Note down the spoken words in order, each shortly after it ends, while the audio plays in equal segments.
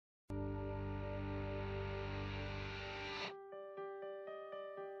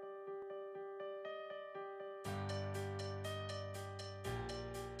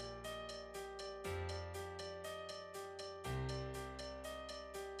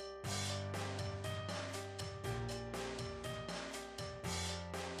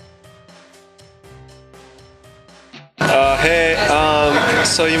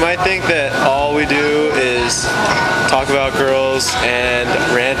So you might think that all we do is talk about girls and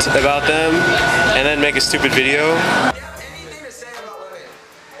rant about them and then make a stupid video. Anything to say about women?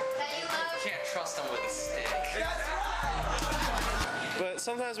 You can't trust them with a stick. But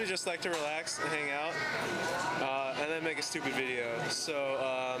sometimes we just like to relax and hang out and then make a stupid video. So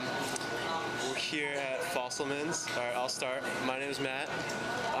we're here at Fossilman's. Alright, I'll start. My name is Matt.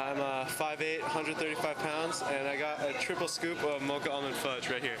 I'm 5'8", 135 pounds, and I got a triple scoop of Mocha Almond Fudge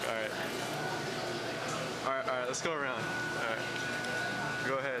right here. Alright, let's go around. Alright,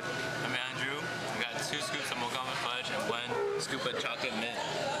 go ahead. I'm Andrew. I got 2 scoops of Mocha Almond Fudge and 1 scoop of chocolate mint.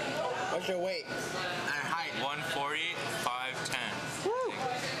 What's your weight and height? 140, 5'10". Woo!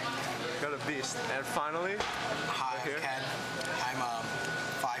 Got a beast. And finally, Hi, right here. Ken. I'm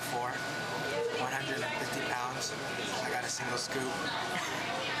 5'4", 150 pounds. I got a single scoop.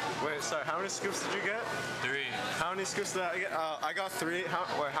 Wait, sorry, how many scoops did you get? 3. How many scoops did I get? I got 3.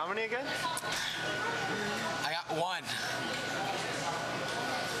 How many again? I got 1.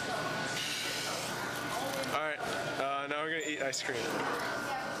 Alright, now we're gonna eat ice cream.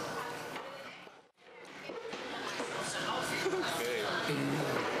 Okay.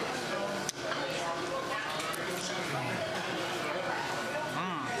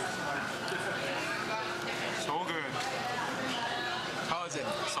 So good. How is it?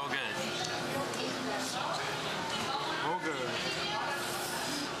 So good. So good.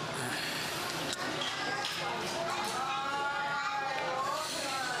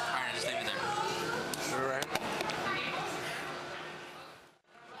 Alright, just leave it there. Alright.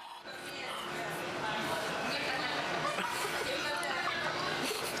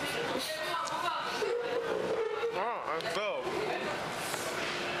 Oh, I fell.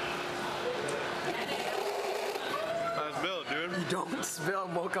 That's Bill, dude. You don't spill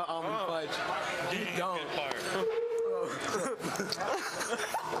Mocha Almond Fudge. You don't. Good part.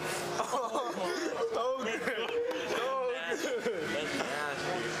 So good. That's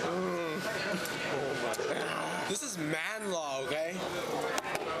nasty. This is man law, okay?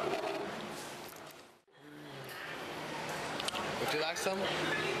 Would you like some?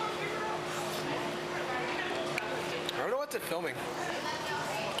 I don't know what they're filming.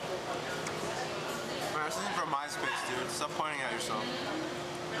 Man, this isn't from MySpace, dude. Stop pointing at yourself.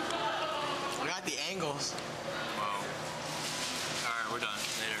 I got the angles. Wow. Alright, we're done.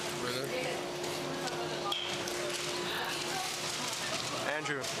 Later.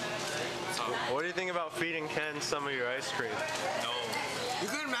 Andrew, So, what do you think about feeding Ken some of your ice cream? no. You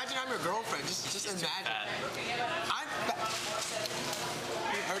could imagine I'm your girlfriend. Just imagine. Fat. I'm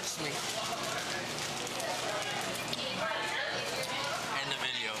It hurts me. End the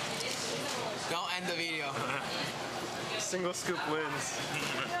video. Don't end the video. Single scoop wins.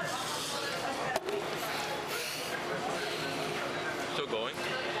 Still going?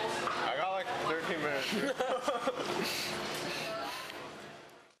 I got like 13 minutes.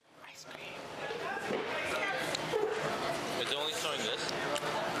 Ice cream. It's only showing this?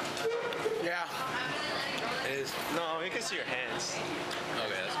 Yeah. It is. No, you can see your hands.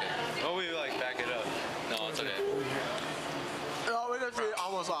 Okay, that's good. Oh, we like back it up. No, it's okay. Oh, we're gonna see it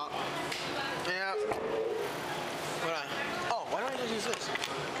almost off. Yeah. Hold on. Oh, why don't I just use this?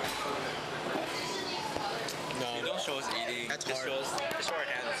 You don't show us eating. That's just hard. just show our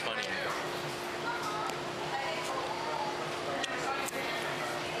hands. It's funny.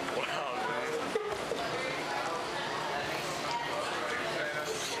 Wow, man.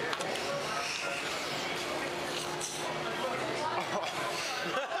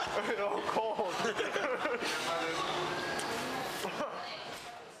 Oh, cold.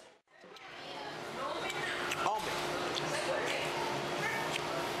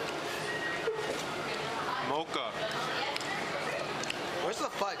 Mocha. Where's the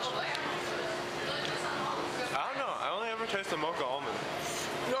fudge? I don't know. I only ever tasted mocha almond.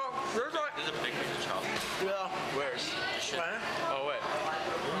 No, there's not. There's a big piece of chocolate. Yeah. Where's? Oh, wait.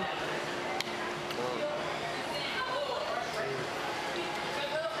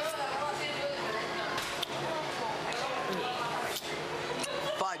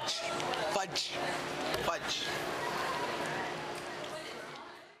 Fudge. Fudge. Fudge.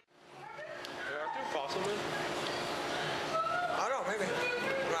 Yeah, I think Fossilman. I don't know, maybe.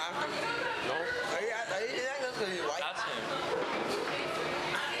 No. That's gonna be white. That's him.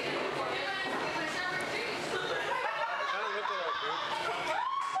 Kind of look alike, dude.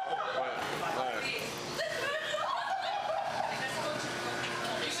 Alright.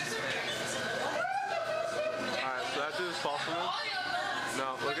 Alright, so that dude is Fossilman.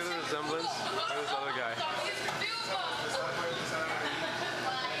 No, look at the resemblance. Look at this other guy.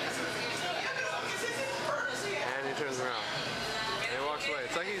 And he turns around. And he walks away.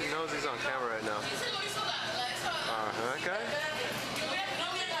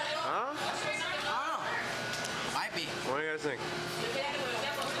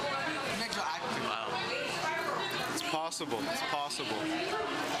 possible. It's possible.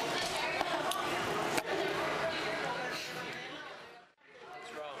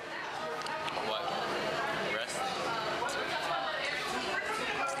 What's wrong? What? Resting.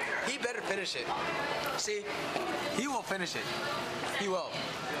 He better finish it. See, he will finish it. He will.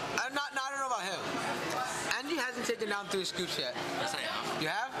 I don't know about him. Andy hasn't taken down 3 scoops yet. Yes, I am. You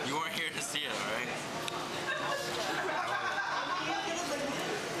have? You weren't here to see it, alright?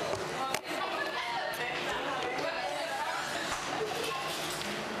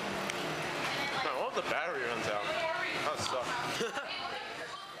 I hope the battery runs out. That sucks.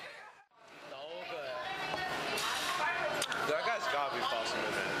 That guy's gotta be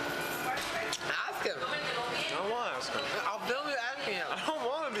Fossilman, man. Ask him. I don't want to ask him. I'll film you asking him. I don't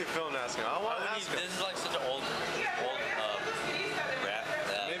want to be filmed asking him. I want to ask him. This is like such an old rap.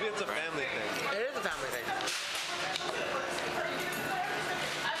 Maybe it's a family thing. It is a family thing.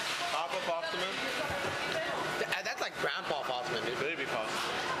 Papa Fossilman? That's like Grandpa Fossman, dude. Baby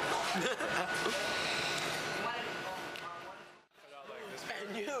Fossilman.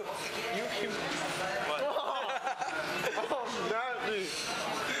 And you. What? Oh, nasty.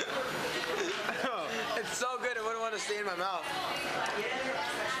 It's so good, it wouldn't want to stay in my mouth.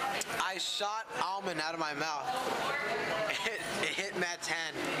 I shot almond out of my mouth. It hit Matt's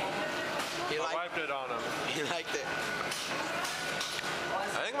hand. He I liked, wiped it on him. he liked it.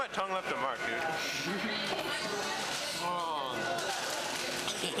 I think my tongue left a mark, dude. Oh.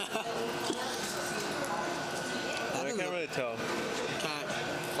 I can't really tell.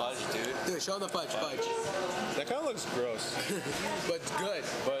 Fudge, dude. Dude, show him the fudge. That kind of looks gross, But it's good.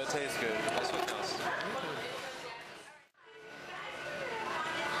 but it tastes good. That's what counts.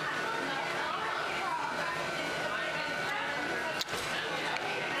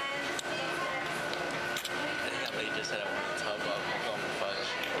 I think that lady just said I want a tub of Mocha Almond Fudge.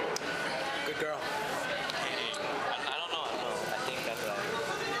 Good girl. Hey, I don't know. I think that's what I...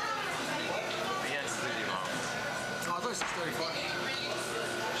 Maybe that's completely wrong. Oh, I thought it was 6:34.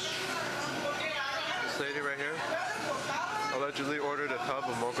 This lady right here allegedly ordered a tub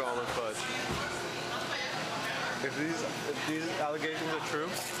of Mocha Almond Fudge. If these allegations are true,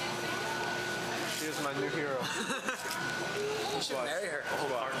 she is my new hero. You should marry her.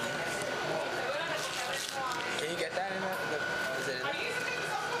 Can you get that in there? Is it in there?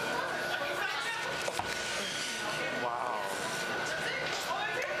 Wow.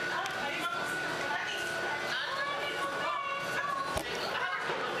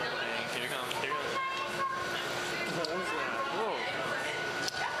 Here comes. Whoa.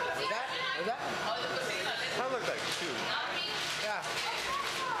 Is that? That looked like two. Yeah.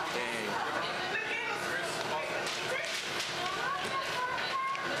 Dang.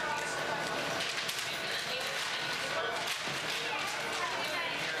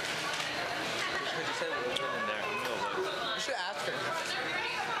 You said it was in there. I'm gonna look. You should ask her.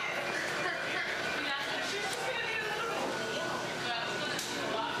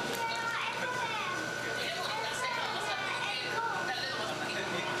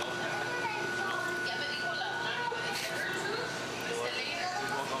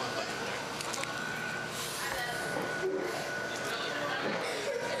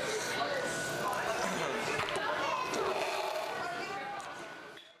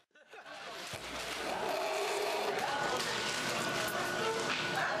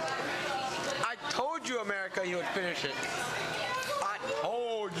 I told you, America, you would finish it. I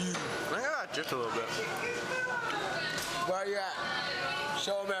told you. I think I got gypped a little bit. Where are you at?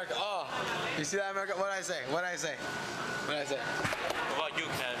 Show America. Oh, you see that, America? What did I say? What about you,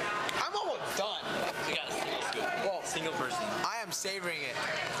 Ken? I'm almost done. You got a single scoop. Whoa. Single person. I am savoring it.